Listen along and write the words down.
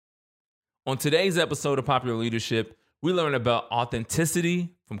On today's episode of Popular Leadership, we learn about authenticity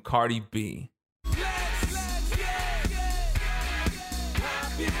from Cardi B.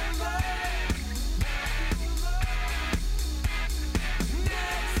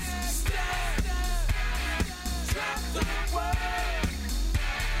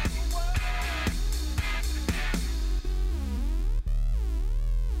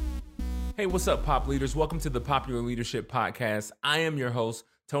 Hey, what's up, Pop Leaders? Welcome to the Popular Leadership Podcast. I am your host,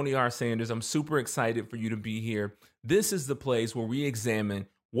 Tony R. Sanders. I'm super excited for you to be here. This is the place where we examine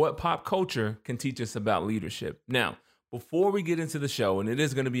what pop culture can teach us about leadership. Now, before we get into the show, and it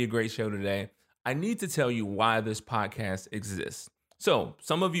is going to be a great show today, I need to tell you why this podcast exists. So,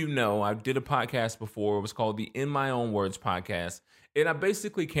 some of you know I did a podcast before. It was called the In My Own Words podcast. And I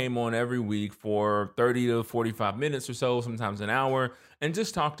basically came on every week for 30 to 45 minutes or so, sometimes an hour, and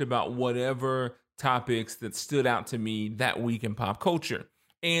just talked about whatever topics that stood out to me that week in pop culture.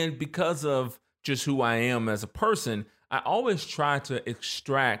 And because of just who I am as a person, I always try to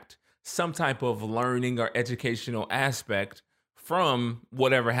extract some type of learning or educational aspect from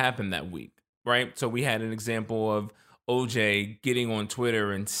whatever happened that week, right? So we had an example of OJ getting on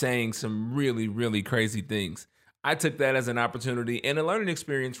Twitter and saying some really, really crazy things. I took that as an opportunity and a learning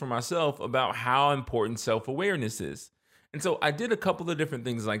experience for myself about how important self-awareness is. And so I did a couple of different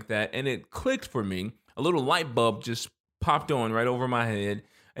things like that, and it clicked for me. A little light bulb just popped on right over my head,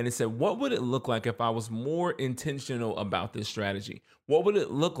 and it said, what would it look like if I was more intentional about this strategy? What would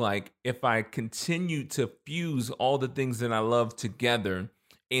it look like if I continued to fuse all the things that I love together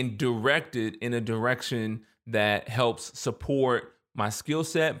and direct it in a direction that helps support my skill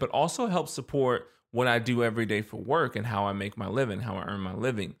set, but also helps support what I do every day for work and how I make my living, how I earn my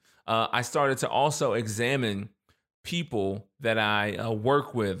living. I started to also examine people that I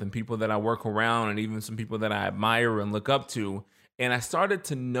work with and people that I work around and even some people that I admire and look up to. And I started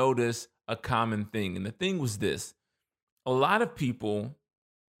to notice a common thing. And the thing was this: a lot of people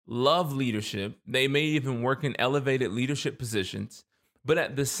love leadership. They may even work in elevated leadership positions. But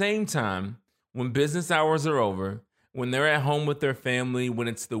at the same time, when business hours are over, when they're at home with their family, when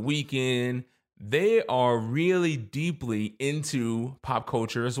it's the weekend, they are really deeply into pop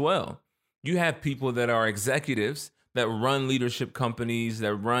culture as well. You have people that are executives that run leadership companies,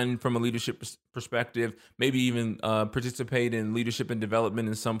 that run from a leadership perspective, maybe even participate in leadership and development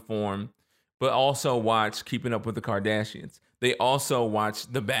in some form, but also watch Keeping Up with the Kardashians. They also watch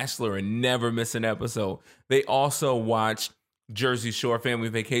The Bachelor and never miss an episode. They also watch Jersey Shore Family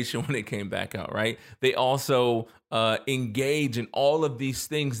Vacation when it came back out, right? They also engage in all of these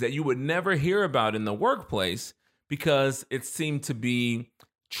things that you would never hear about in the workplace because it seemed to be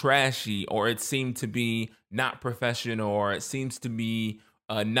trashy, or it seemed to be not professional, or it seems to be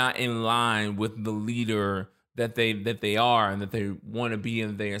not in line with the leader that they are and that they want to be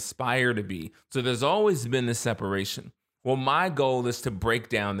and they aspire to be. So there's always been this separation. Well, my goal is to break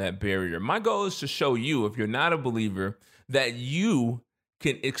down that barrier. My goal is to show you, if you're not a believer, that you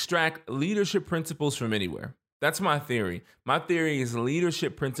can extract leadership principles from anywhere. That's my theory. My theory is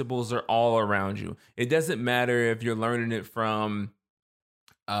leadership principles are all around you. It doesn't matter if you're learning it from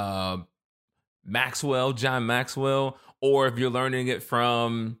John Maxwell, or if you're learning it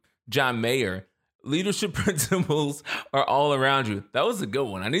from John Mayer. Leadership principles are all around you. That was a good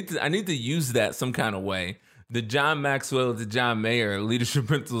one. I need to use that some kind of way. The John Maxwell to John Mayer leadership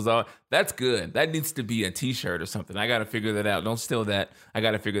principles that's good. That needs to be a t-shirt or something. I got to figure that out. Don't steal that. I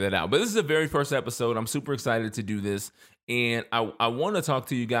got to figure that out. But this is the very first episode. I'm super excited to do this. And I want to talk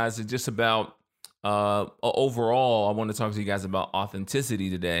to you guys just about, overall, I want to talk to you guys about authenticity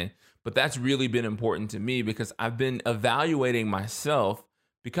today. But that's really been important to me because I've been evaluating myself,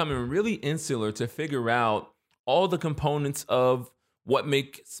 becoming really insular to figure out all the components of what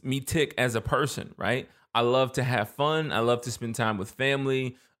makes me tick as a person, right? I love to have fun. I love to spend time with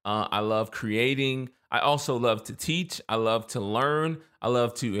family. I love creating. I also love to teach. I love to learn. I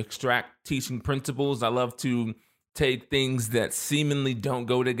love to extract teaching principles. I love to take things that seemingly don't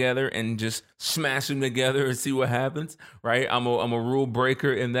go together and just smash them together and see what happens, right? I'm a rule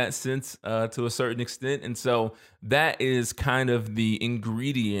breaker in that sense to a certain extent. And so that is kind of the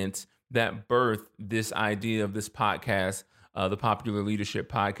ingredient that birthed this idea of this podcast, the Popular Leadership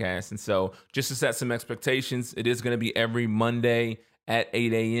Podcast. And so just to set some expectations, it is going to be every Monday at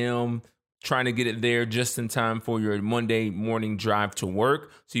 8 a.m., trying to get it there just in time for your Monday morning drive to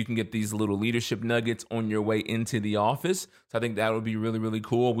work so you can get these little leadership nuggets on your way into the office. So I think that would be really, really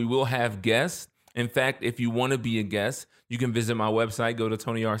cool. We will have guests. In fact, if you want to be a guest, you can visit my website, go to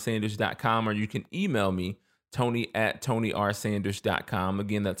TonyRSanders.com, or you can email me, Tony@TonyRSanders.com.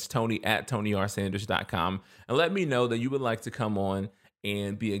 Again, that's Tony@TonyRSanders.com. And let me know that you would like to come on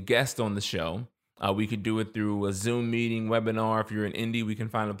and be a guest on the show. We could do it through a Zoom meeting, webinar. If you're in Indy, we can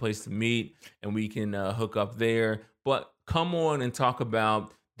find a place to meet and we can hook up there. But come on and talk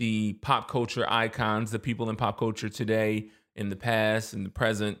about the pop culture icons, the people in pop culture today, in the past, in the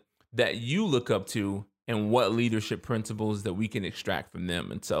present, that you look up to, and what leadership principles that we can extract from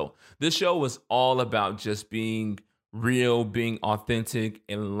them. And so this show was all about just being real, being authentic,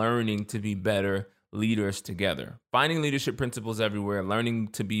 and learning to be better leaders together, finding leadership principles everywhere, learning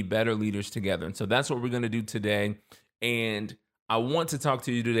to be better leaders together. And so that's what we're going to do today. And I want to talk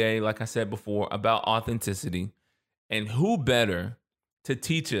to you today, like I said before, about authenticity, and who better to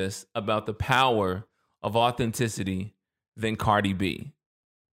teach us about the power of authenticity than Cardi B.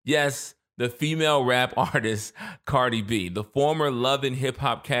 Yes, the female rap artist Cardi B, the former Love and Hip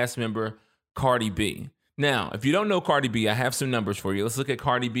Hop cast member Cardi B. Now, if you don't know Cardi B, I have some numbers for you. Let's look at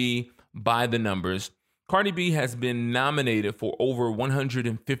Cardi B by the numbers. Cardi B has been nominated for over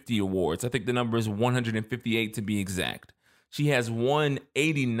 150 awards. I think the number is 158 to be exact. She has won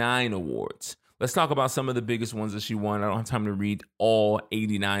 89 awards. Let's talk about some of the biggest ones that she won. I don't have time to read all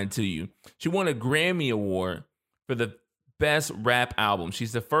 89 to you. She won a Grammy Award for the Best Rap Album.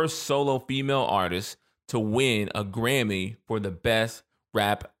 She's the first solo female artist to win a Grammy for the Best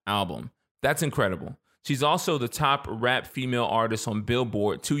Rap Album. That's incredible. She's also the top rap female artist on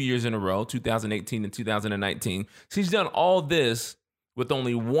Billboard 2 years in a row, 2018 and 2019. She's done all this with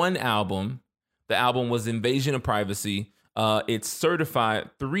only one album. The album was Invasion of Privacy. It's certified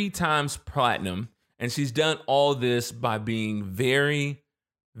 3 times platinum. And she's done all this by being very,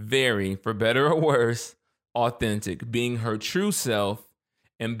 very, for better or worse, authentic, being her true self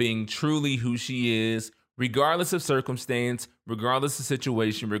and being truly who she is, regardless of circumstance, regardless of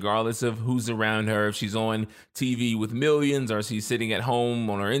situation, regardless of who's around her. If she's on TV with millions or she's sitting at home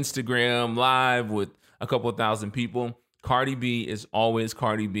on her Instagram live with a couple of thousand people, Cardi B is always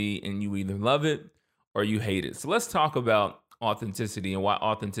Cardi B, and you either love it or you hate it. So let's talk about authenticity and why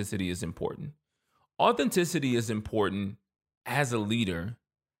authenticity is important. Authenticity is important as a leader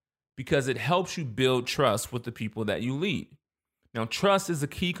because it helps you build trust with the people that you lead. Now, trust is a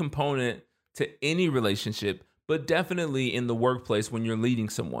key component to any relationship, but definitely in the workplace when you're leading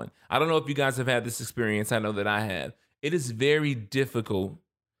someone. I don't know if you guys have had this experience. I know that I have. It is very difficult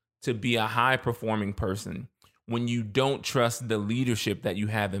to be a high-performing person when you don't trust the leadership that you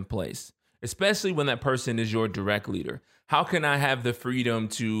have in place, especially when that person is your direct leader. How can I have the freedom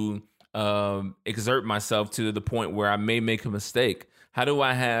to exert myself to the point where I may make a mistake? How do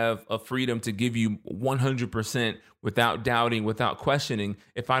I have a freedom to give you 100% without doubting, without questioning,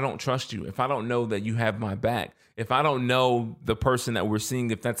 if I don't trust you, if I don't know that you have my back, if I don't know the person that we're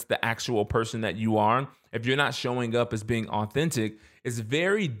seeing, if that's the actual person that you are, if you're not showing up as being authentic, it's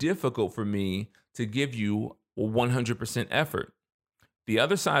very difficult for me to give you 100% effort. The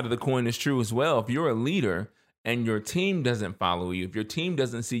other side of the coin is true as well. If you're a leader and your team doesn't follow you, if your team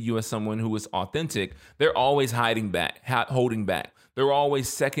doesn't see you as someone who is authentic, they're always hiding back, holding back. They're always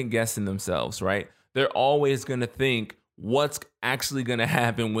second guessing themselves, right? They're always going to think what's actually going to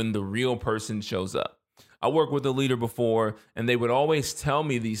happen when the real person shows up. I worked with a leader before, and they would always tell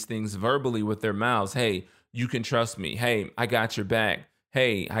me these things verbally with their mouths. Hey, you can trust me. Hey, I got your back.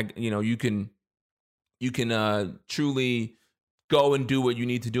 Hey, you can truly go and do what you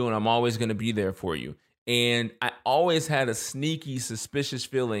need to do, and I'm always going to be there for you. And I always had a sneaky, suspicious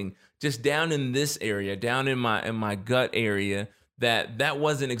feeling just down in this area, down in my gut area, that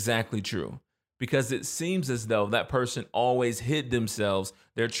wasn't exactly true, because it seems as though that person always hid themselves,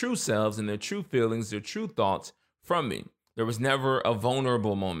 their true selves and their true feelings, their true thoughts from me. There was never a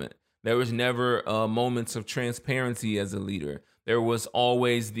vulnerable moment. There was never moments of transparency as a leader. There was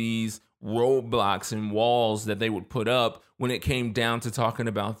always these roadblocks and walls that they would put up when it came down to talking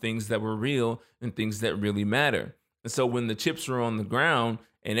about things that were real and things that really matter. And so when the chips were on the ground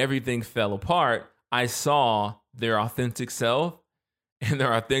and everything fell apart, I saw their authentic self. And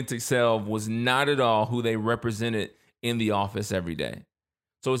their authentic self was not at all who they represented in the office every day.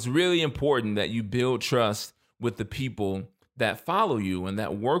 So it's really important that you build trust with the people that follow you and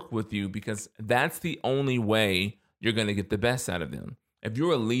that work with you, because that's the only way you're going to get the best out of them. If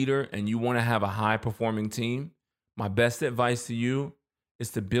you're a leader and you want to have a high-performing team, my best advice to you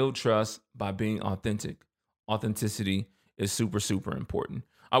is to build trust by being authentic. Authenticity is super, super important.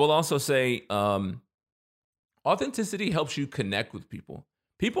 I will also say, authenticity helps you connect with people.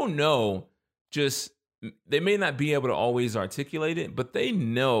 People know, they may not be able to always articulate it, but they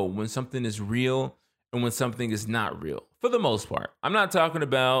know when something is real and when something is not real, for the most part. I'm not talking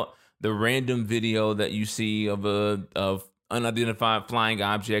about the random video that you see of unidentified flying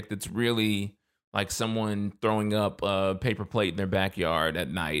object that's really like someone throwing up a paper plate in their backyard at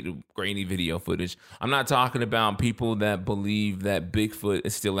night, grainy video footage. I'm not talking about people that believe that Bigfoot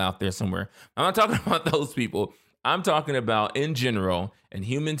is still out there somewhere. I'm not talking about those people. I'm talking about in general and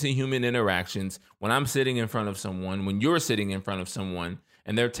human to human interactions. When I'm sitting in front of someone, when you're sitting in front of someone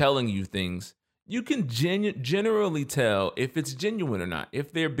and they're telling you things, you can generally tell if it's genuine or not,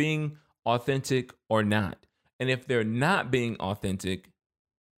 if they're being authentic or not. And if they're not being authentic,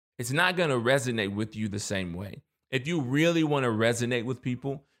 it's not going to resonate with you the same way. If you really want to resonate with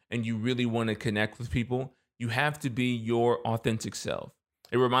people and you really want to connect with people, you have to be your authentic self.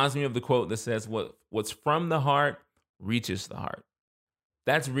 It reminds me of the quote that says, what's from the heart reaches the heart.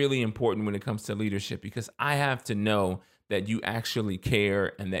 That's really important when it comes to leadership, because I have to know that you actually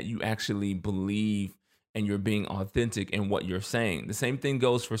care and that you actually believe and you're being authentic in what you're saying. The same thing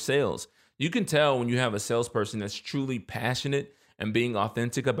goes for sales. You can tell when you have a salesperson that's truly passionate and being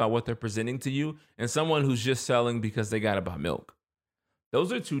authentic about what they're presenting to you, and someone who's just selling because they got to buy milk.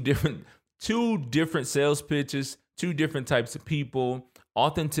 Those are two different sales pitches, two different types of people.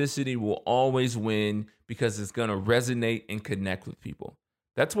 Authenticity will always win because it's going to resonate and connect with people.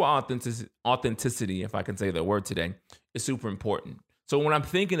 That's why authenticity, if I can say that word today, is super important. So when I'm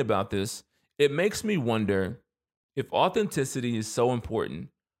thinking about this, it makes me wonder, if authenticity is so important,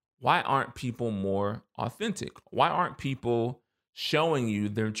 why aren't people more authentic? Why aren't people showing you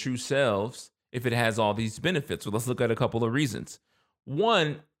their true selves if it has all these benefits? Well, let's look at a couple of reasons.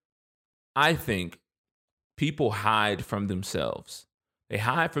 One, I think people hide from themselves. They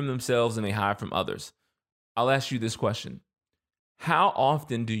hide from themselves and they hide from others. I'll ask you this question. How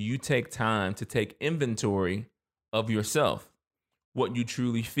often do you take time to take inventory of yourself? What you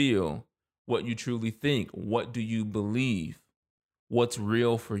truly feel, what you truly think, what do you believe, what's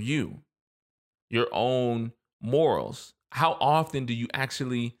real for you, your own morals? How often do you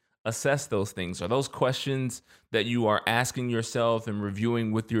actually assess those things? Are those questions that you are asking yourself and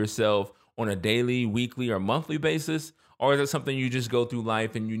reviewing with yourself on a daily, weekly, or monthly basis? Or is it something you just go through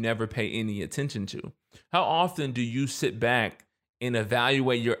life and you never pay any attention to? How often do you sit back and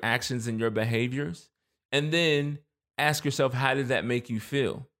evaluate your actions and your behaviors and then ask yourself, how did that make you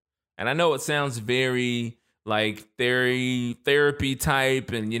feel? And I know it sounds very like therapy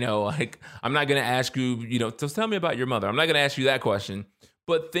type, and like I'm not gonna ask you, just tell me about your mother. I'm not gonna ask you that question,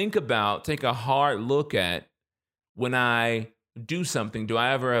 but take a hard look at, when I do something, do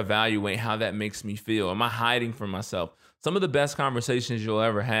I ever evaluate how that makes me feel? Am I hiding from myself? Some of the best conversations you'll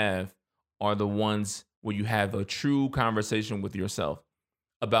ever have are the ones where you have a true conversation with yourself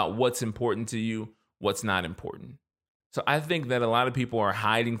about what's important to you, what's not important. So I think that a lot of people are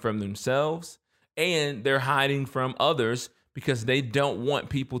hiding from themselves, and they're hiding from others because they don't want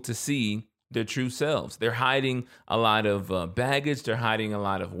people to see their true selves. They're hiding a lot of baggage. They're hiding a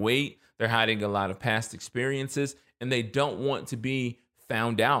lot of weight. They're hiding a lot of past experiences, and they don't want to be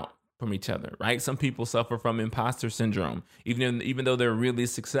found out from each other, right? Some people suffer from imposter syndrome. Even though they're really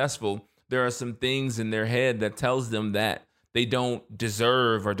successful, there are some things in their head that tells them that they don't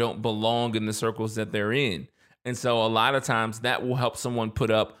deserve or don't belong in the circles that they're in. And so a lot of times that will help someone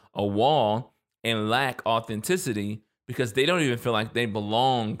put up a wall and lack authenticity because they don't even feel like they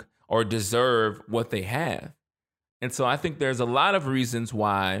belong or deserve what they have. And so I think there's a lot of reasons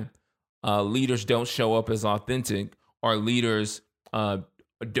why leaders don't show up as authentic, or leaders are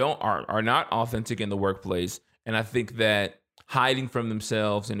not authentic in the workplace. And I think that hiding from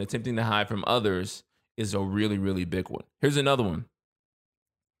themselves and attempting to hide from others is a really, really big one. Here's another one.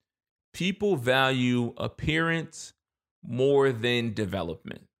 People value appearance more than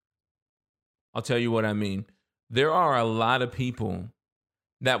development. I'll tell you what I mean. There are a lot of people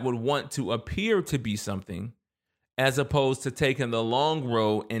that would want to appear to be something as opposed to taking the long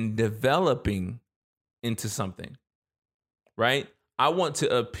road and developing into something, right? I want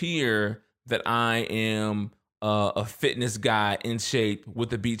to appear that I am a fitness guy in shape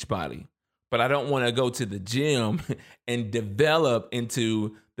with a beach body, but I don't want to go to the gym and develop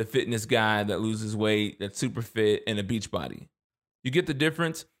into the fitness guy that loses weight, that's super fit, and a beach body. You get the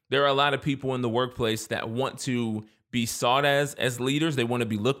difference? There are a lot of people in the workplace that want to be sought as leaders. They want to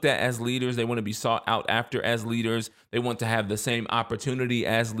be looked at as leaders. They want to be sought out after as leaders. They want to have the same opportunity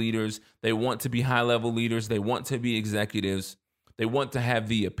as leaders. They want to be high-level leaders. They want to be executives. They want to have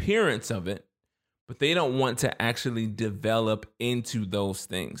the appearance of it, but they don't want to actually develop into those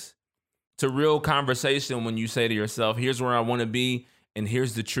things. It's a real conversation when you say to yourself, here's where I want to be, and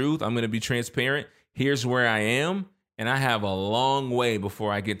here's the truth. I'm going to be transparent. Here's where I am, and I have a long way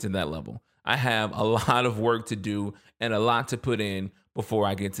before I get to that level. I have a lot of work to do and a lot to put in before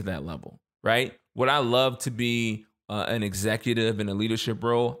I get to that level, right? Would I love to be an executive in a leadership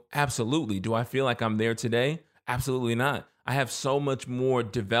role? Absolutely. Do I feel like I'm there today? Absolutely not. I have so much more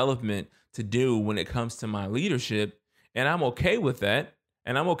development to do when it comes to my leadership, and I'm okay with that.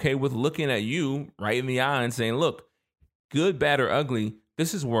 And I'm okay with looking at you right in the eye and saying, look, good, bad, or ugly,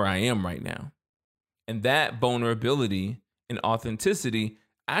 this is where I am right now. And that vulnerability and authenticity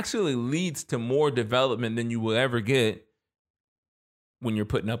actually leads to more development than you will ever get when you're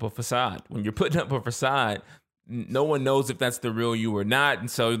putting up a facade. When you're putting up a facade, no one knows if that's the real you or not. And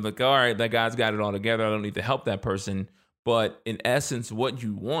so like, all right, that guy's got it all together. I don't need to help that person. But in essence, what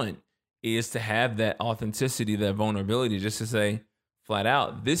you want is to have that authenticity, that vulnerability, just to say flat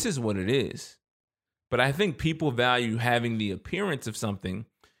out, this is what it is. But I think people value having the appearance of something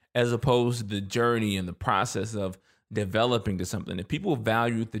as opposed to the journey and the process of developing to something. If people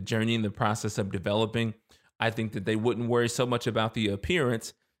valued the journey and the process of developing, I think that they wouldn't worry so much about the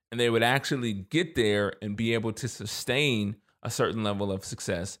appearance, and they would actually get there and be able to sustain a certain level of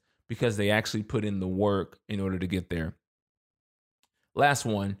success because they actually put in the work in order to get there. Last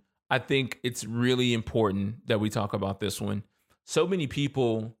one, I think it's really important that we talk about this one. So many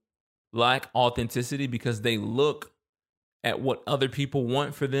people lack authenticity because they look at what other people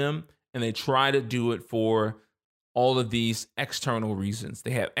want for them and they try to do it for all of these external reasons.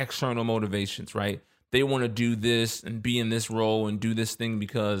 They have external motivations, right? They want to do this and be in this role and do this thing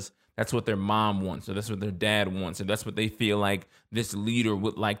because that's what their mom wants, or that's what their dad wants, or that's what they feel like this leader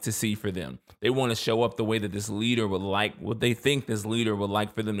would like to see for them. They want to show up the way that this leader would like, what they think this leader would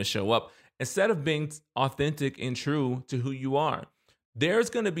like for them to show up, instead of being authentic and true to who you are. There's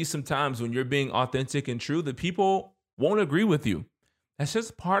going to be some times when you're being authentic and true that people won't agree with you. That's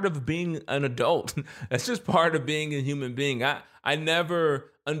just part of being an adult. That's just part of being a human being. I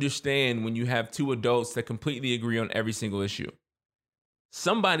never understand when you have two adults that completely agree on every single issue.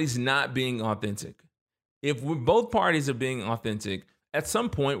 Somebody's not being authentic. If both parties are being authentic, at some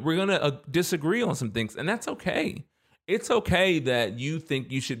point we're going to disagree on some things, and that's okay. It's okay that you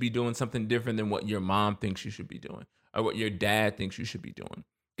think you should be doing something different than what your mom thinks you should be doing or what your dad thinks you should be doing.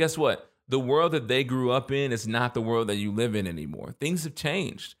 Guess what? The world that they grew up in is not the world that you live in anymore. Things have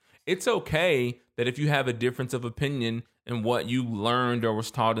changed. It's okay that if you have a difference of opinion in what you learned or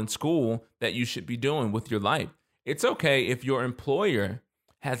was taught in school that you should be doing with your life. It's okay if your employer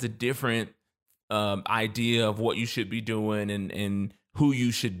has a different idea of what you should be doing and who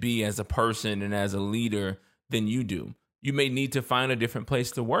you should be as a person and as a leader than you do. You may need to find a different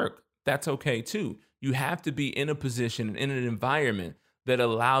place to work. That's okay too. You have to be in a position and in an environment that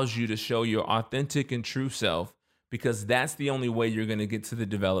allows you to show your authentic and true self, because that's the only way you're going to get to the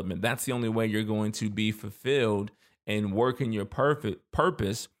development. That's the only way you're going to be fulfilled and work in your perfect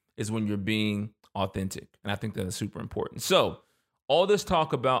purpose is when you're being authentic. And I think that is super important. So all this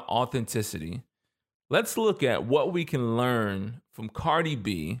talk about authenticity, let's look at what we can learn from Cardi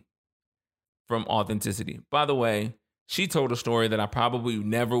B from authenticity. By the way, she told a story that I probably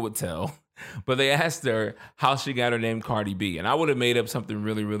never would tell, but they asked her how she got her name Cardi B. And I would have made up something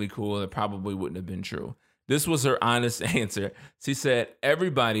really, really cool that probably wouldn't have been true. This was her honest answer. She said,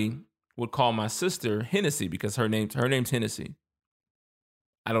 everybody would call my sister Hennessy because her name's Hennessy.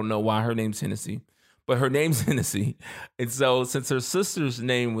 I don't know why her name's Hennessy, but her name's Hennessy. And so since her sister's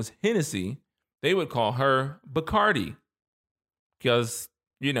name was Hennessy, they would call her Bacardi because,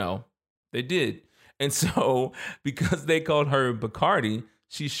 they did. And so because they called her Bacardi,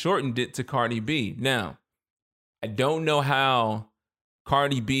 she shortened it to Cardi B. Now, I don't know how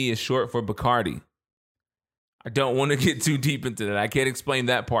Cardi B is short for Bacardi. I don't want to get too deep into that. I can't explain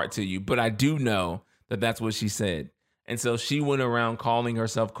that part to you, but I do know that that's what she said. And so she went around calling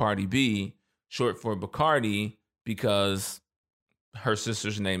herself Cardi B, short for Bacardi, because her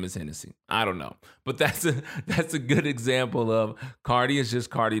sister's name is Hennessy. I don't know. But that's a good example of Cardi is just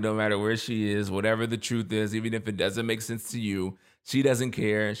Cardi no matter where she is, whatever the truth is, even if it doesn't make sense to you. She doesn't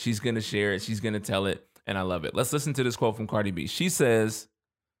care. She's going to share it. She's going to tell it. And I love it. Let's listen to this quote from Cardi B. She says,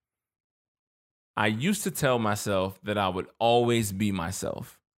 I used to tell myself that I would always be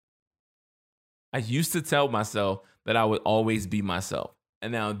myself. I used to tell myself that I would always be myself.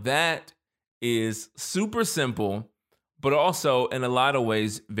 And now that is super simple, but also in a lot of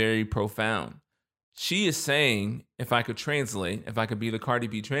ways, very profound. She is saying, if I could be the Cardi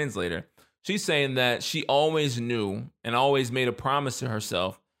B translator, she's saying that she always knew and always made a promise to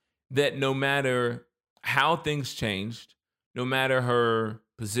herself that no matter how things changed, no matter her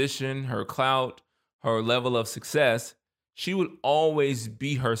position, her clout, her level of success, she would always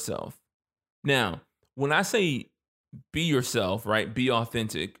be herself. Now, when I say be yourself, right, be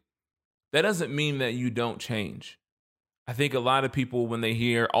authentic, that doesn't mean that you don't change. I think a lot of people, when they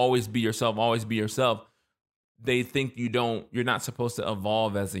hear always be yourself, they think you're not supposed to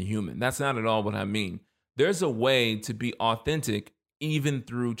evolve as a human. That's not at all what I mean. There's a way to be authentic even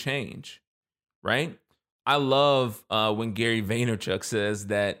through change, right? I love when Gary Vaynerchuk says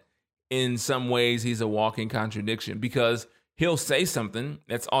that in some ways he's a walking contradiction, because he'll say something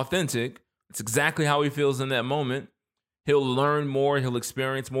that's authentic. It's exactly how he feels in that moment. He'll learn more, he'll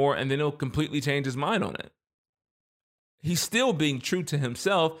experience more, and then he'll completely change his mind on it. He's still being true to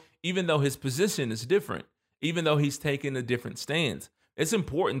himself, even though his position is different, even though he's taken a different stance. It's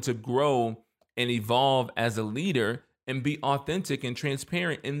important to grow and evolve as a leader and be authentic and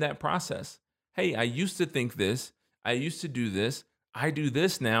transparent in that process. Hey, I used to think this. I used to do this. I do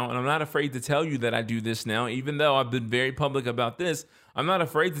this now, and I'm not afraid to tell you that I do this now, even though I've been very public about this. I'm not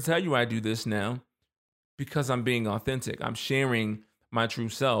afraid to tell you I do this now because I'm being authentic. I'm sharing my true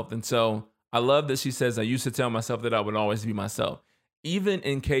self. And so I love that she says, I used to tell myself that I would always be myself, even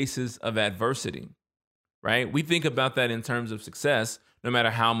in cases of adversity, right? We think about that in terms of success. No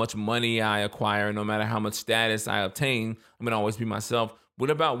matter how much money I acquire, no matter how much status I obtain, I'm going to always be myself. What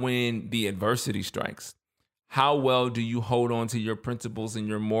about when the adversity strikes? How well do you hold on to your principles and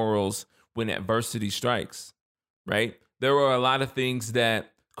your morals when adversity strikes, right? There were a lot of things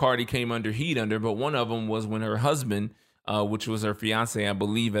that Cardi came under heat under, but one of them was when her husband, which was her fiance, I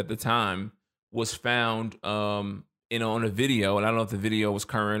believe at the time, was found on a video, and I don't know if the video was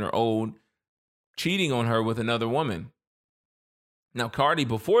current or old, cheating on her with another woman. Now, Cardi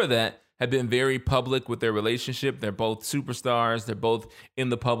before that had been very public with their relationship. They're both superstars. They're both in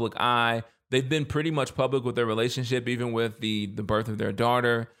the public eye. They've been pretty much public with their relationship, even with the birth of their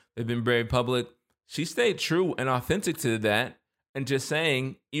daughter. They've been very public. She stayed true and authentic to that, and just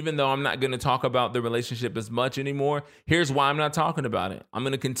saying, even though I'm not going to talk about the relationship as much anymore, here's why I'm not talking about it. I'm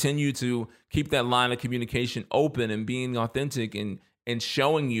going to continue to keep that line of communication open and being authentic and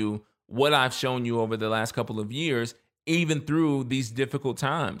showing you what I've shown you over the last couple of years, even through these difficult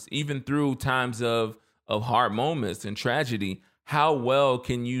times, even through times of hard moments and tragedy. How well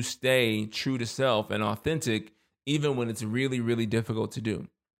can you stay true to self and authentic, even when it's really, really difficult to do?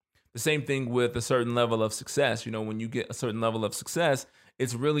 The same thing with a certain level of success. You know, when you get a certain level of success,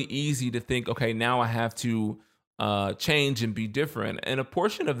 it's really easy to think, okay, now I have to change and be different. And a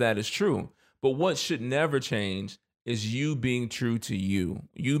portion of that is true. But what should never change is you being true to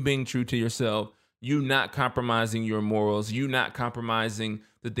you being true to yourself, you not compromising your morals, you not compromising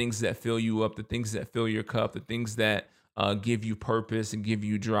the things that fill you up, the things that fill your cup, the things that give you purpose and give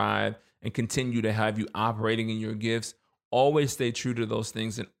you drive and continue to have you operating in your gifts. Always stay true to those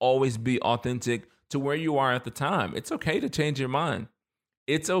things and always be authentic to where you are at the time. It's okay to change your mind.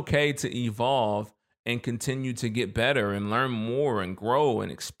 It's okay to evolve and continue to get better and learn more and grow and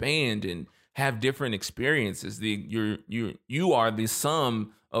expand and have different experiences. You are the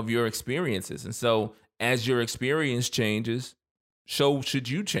sum of your experiences. And so as your experience changes, so should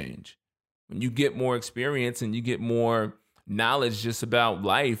you change. When you get more experience and you get more knowledge just about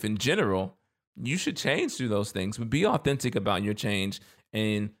life in general, you should change through those things, but be authentic about your change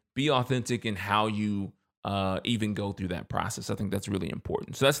and be authentic in how you even go through that process. I think that's really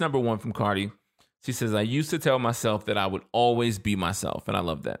important. So that's number one from Cardi. She says, I used to tell myself that I would always be myself. And I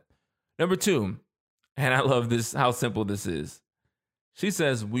love that. Number two, and I love this, how simple this is. She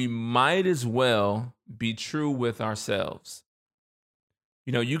says, we might as well be true with ourselves.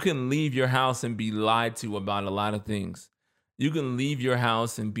 You know, you can leave your house and be lied to about a lot of things. You can leave your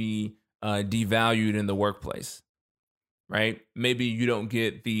house and be devalued in the workplace, right? Maybe you don't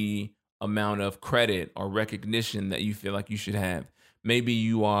get the amount of credit or recognition that you feel like you should have. Maybe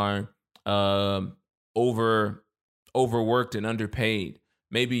you are overworked and underpaid.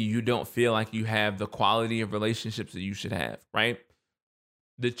 Maybe you don't feel like you have the quality of relationships that you should have, right?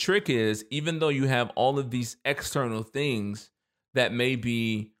 The trick is, even though you have all of these external things that may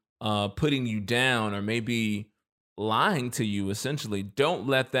be putting you down or maybe lying to you, essentially, don't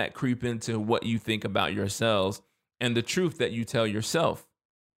let that creep into what you think about yourselves and the truth that you tell yourself.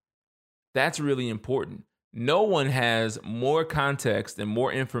 That's really important. No one has more context and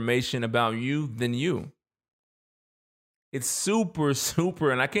more information about you than you. It's super,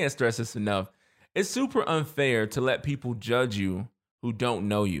 and I can't stress this enough, it's super unfair to let people judge you who don't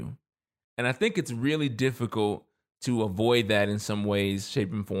know you. And I think it's really difficult to avoid that in some ways,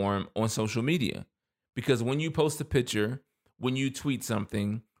 shape, and form on social media. Because when you post a picture, when you tweet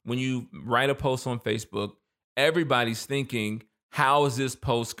something, when you write a post on Facebook, everybody's thinking, how is this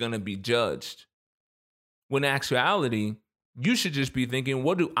post going to be judged? When in actuality, you should just be thinking,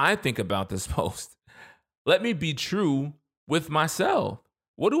 what do I think about this post? Let me be true with myself.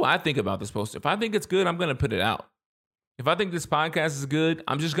 What do I think about this post? If I think it's good, I'm going to put it out. If I think this podcast is good,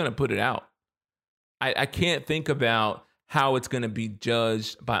 I'm just going to put it out. I can't think about how it's going to be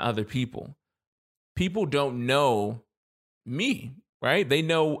judged by other people. People don't know me, right? They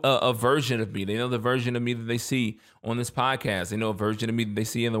know a version of me. They know the version of me that they see on this podcast. They know a version of me that they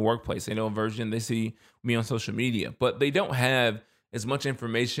see in the workplace. They know a version they see me on social media, but they don't have as much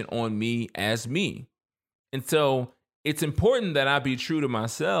information on me as me. And so it's important that I be true to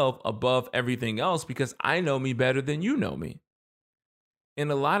myself above everything else because I know me better than you know me.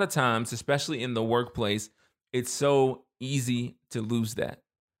 And a lot of times, especially in the workplace, it's so easy to lose that,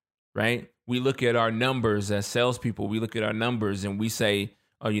 right? We look at our numbers as salespeople. We look at our numbers and we say,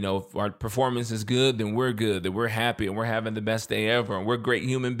 oh, if our performance is good, then we're good, that we're happy and we're having the best day ever. And we're great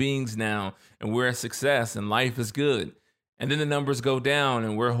human beings now and we're a success and life is good. And then the numbers go down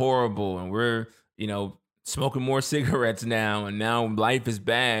and we're horrible and we're, smoking more cigarettes now, and now life is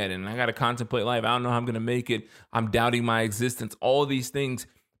bad, and I got to contemplate life. I don't know how I'm going to make it. I'm doubting my existence. All these things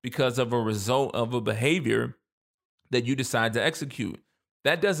because of a result of a behavior that you decide to execute.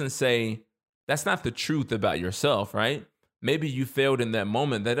 That doesn't say, that's not the truth about yourself, right? Maybe you failed in that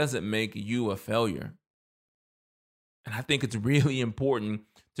moment. That doesn't make you a failure. And I think it's really important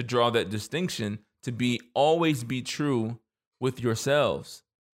to draw that distinction, to always be true with yourselves.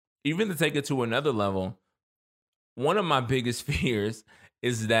 Even to take it to another level, one of my biggest fears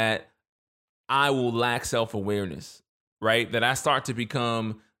is that I will lack self-awareness, right? That I start to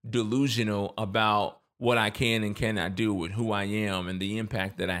become delusional about what I can and cannot do and who I am and the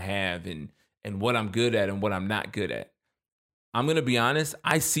impact that I have and what I'm good at and what I'm not good at. I'm going to be honest,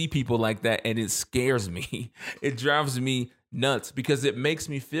 I see people like that and it scares me. It drives me nuts because it makes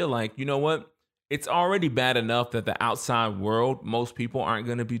me feel like, you know what? It's already bad enough that the outside world, most people aren't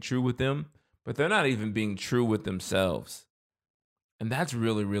going to be true with them, but they're not even being true with themselves. And that's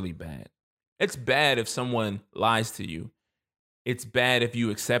really, really bad. It's bad if someone lies to you. It's bad if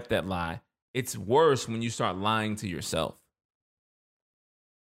you accept that lie. It's worse when you start lying to yourself.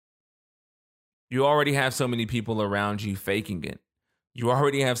 You already have so many people around you faking it. You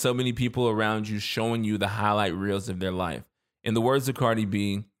already have so many people around you showing you the highlight reels of their life. In the words of Cardi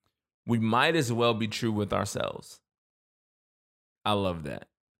B, we might as well be true with ourselves. I love that.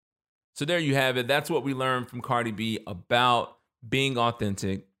 So there you have it. That's what we learned from Cardi B about being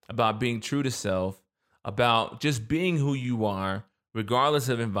authentic, about being true to self, about just being who you are, regardless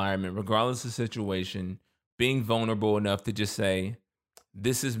of environment, regardless of situation, being vulnerable enough to just say,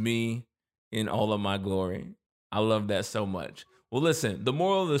 this is me in all of my glory. I love that so much. Well, listen, the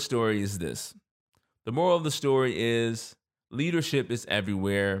moral of the story is this. The moral of the story is leadership is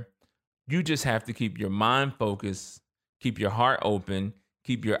everywhere. You just have to keep your mind focused, keep your heart open,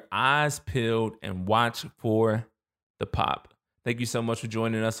 keep your eyes peeled, and watch for the pop. Thank you so much for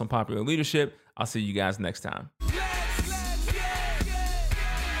joining us on Popular Leadership. I'll see you guys next time.